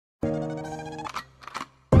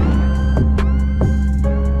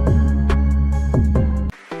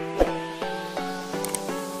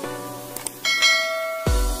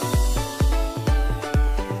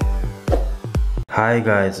Hi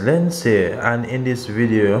guys, Lens here, and in this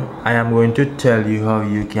video I am going to tell you how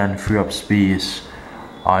you can free up space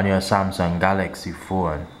on your Samsung Galaxy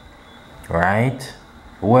phone. Right?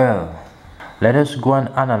 Well, let us go and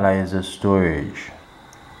analyze the storage.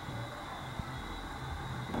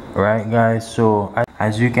 Right guys, so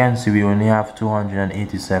as you can see, we only have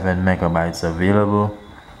 287 megabytes available,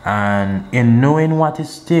 and in knowing what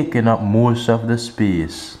is taking up most of the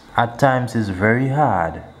space at times is very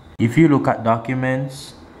hard. If you look at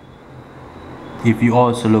documents, if you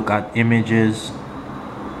also look at images,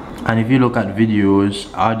 and if you look at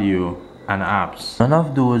videos, audio and apps, none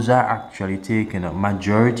of those are actually taking up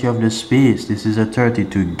majority of the space. This is a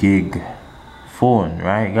 32 gig phone,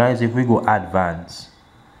 right guys? If we go advanced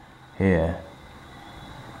here,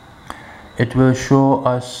 it will show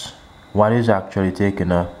us what is actually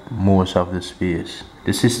taking up most of the space.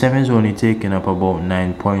 The system is only taking up about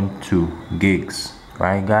 9.2 gigs,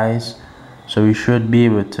 right guys? So we should be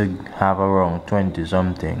able to have around 20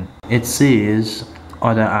 something. It says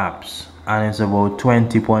other apps and it's about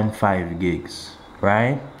 20.5 gigs,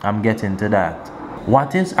 right? I'm getting to that.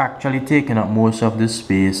 What is actually taking up most of the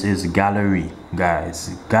space is gallery,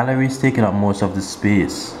 guys. Gallery is taking up most of the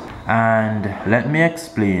space, and let me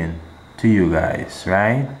explain to you guys,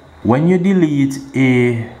 right? When you delete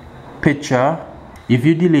a picture, if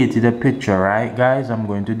you deleted a picture, right guys, I'm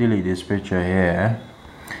going to delete this picture here,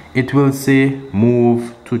 it will say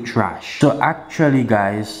move to trash. So actually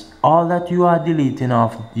guys, all that you are deleting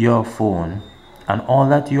off your phone and all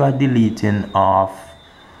that you are deleting off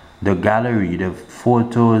the gallery, the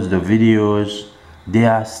photos, the videos, they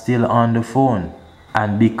are still on the phone.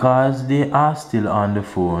 And because they are still on the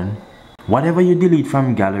phone, whatever you delete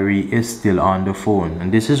from gallery is still on the phone.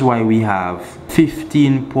 And this is why we have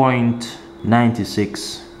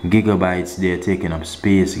 15.96 gigabytes there taking up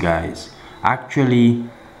space, guys. Actually,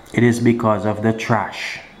 it is because of the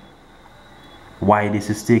trash why this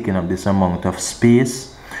is taking up this amount of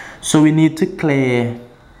space. So we need to clear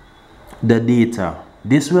the data.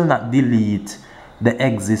 This will not delete the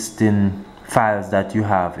existing files that you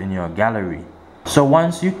have in your gallery. So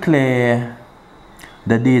once you clear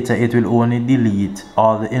the data, it will only delete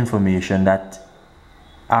all the information that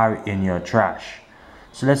are in your trash.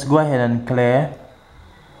 So let's go ahead and clear.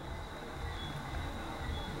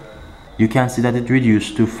 You can see that it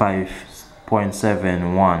reduced to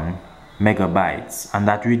 5.71 megabytes, and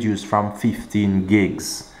that reduced from 15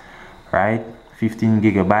 gigs, right? 15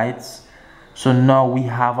 gigabytes. So now we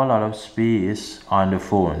have a lot of space on the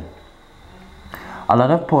phone. A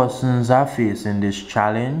lot of persons are facing this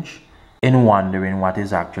challenge in wondering what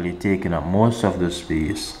is actually taking up most of the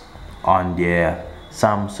space on their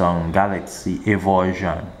Samsung Galaxy A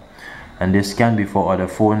version, and this can be for other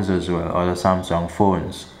phones as well, other Samsung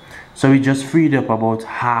phones. So we just freed up about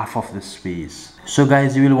half of the space. So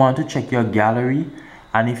guys, you will want to check your gallery,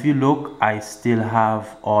 and if you look, I still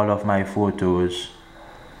have all of my photos,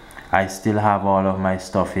 I still have all of my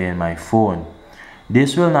stuff here in my phone.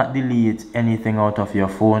 This will not delete anything out of your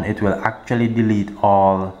phone. It will actually delete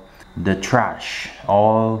all the trash,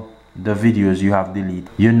 all the videos you have deleted.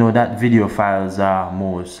 You know that video files are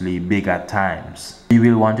mostly big at times. You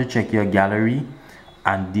will want to check your gallery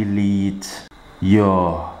and delete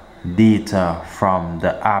your data from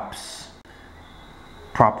the apps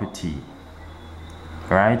property,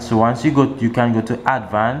 right? So once you go, you can go to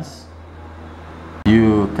advanced,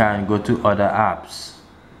 you can go to other apps,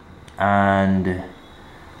 and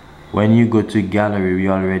when you go to gallery, we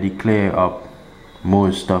already clear up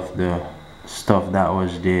most of the stuff that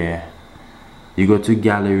was there. You go to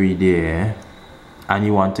gallery there and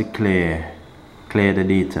you want to clear the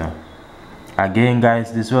data. Again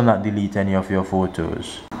guys, this will not delete any of your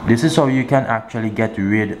photos. This is how you can actually get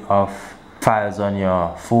rid of files on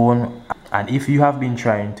your phone. And if you have been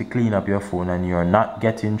trying to clean up your phone and you're not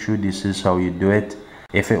getting through, this is how you do it.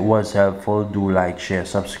 If it was helpful, do like, share,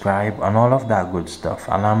 subscribe and all of that good stuff.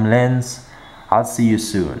 And I'm Lens. I'll see you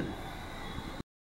soon.